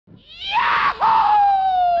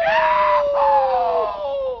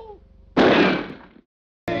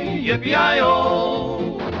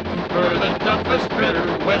yippee-i-o, for the toughest critter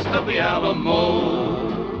west of the Alamo.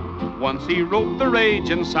 Once he roped the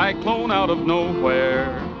raging cyclone out of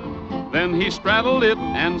nowhere. Then he straddled it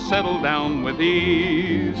and settled down with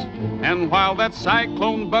ease. And while that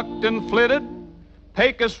cyclone bucked and flitted,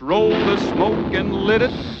 Pecos rolled the smoke and lit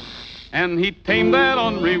it. And he tamed that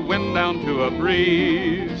ornery wind down to a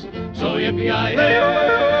breeze. So yippee-i-o,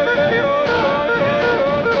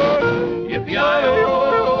 yippee-i-o,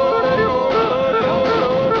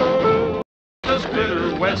 this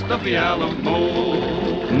critter west of the Alamo.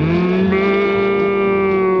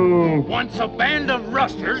 Once a band of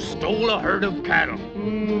rustlers stole a herd of cattle,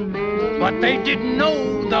 but they didn't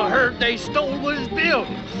know the herd they stole was Bill's.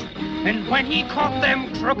 And when he caught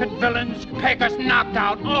them crooked villains, Pecos knocked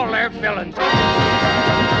out all their villains.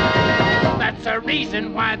 That's the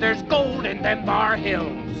reason why there's gold in them bar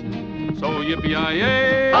hills. So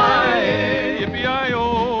yippee-i-ay,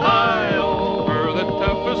 yippee-i-o, for the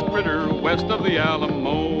toughest critter west of the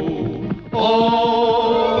Alamo.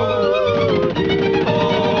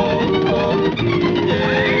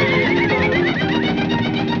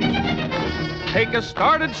 Pecos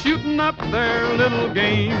started shooting up their little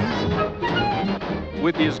game.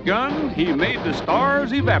 With his gun, he made the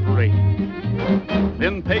stars evaporate.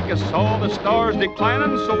 Then Pecos saw the stars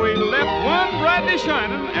declining, so he left one brightly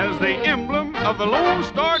shining as the emblem of the Lone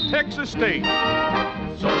Star, Texas state.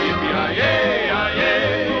 So yippee-i-ay,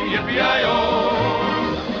 yippee-i-o.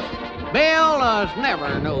 Bill was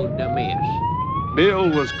never knowed to miss. Bill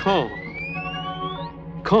was calm,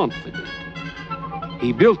 confident.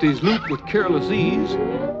 He built his loop with careless ease.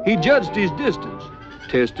 He judged his distance,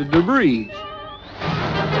 tested the breeze.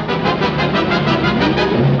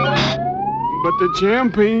 But the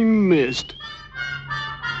champagne missed.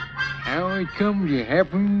 How it come to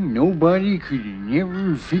happen, nobody could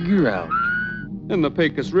never figure out. And the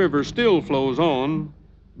Pecos River still flows on,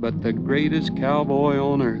 but the greatest cowboy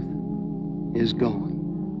on earth is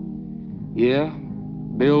gone. Yeah,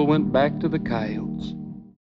 Bill went back to the coyotes.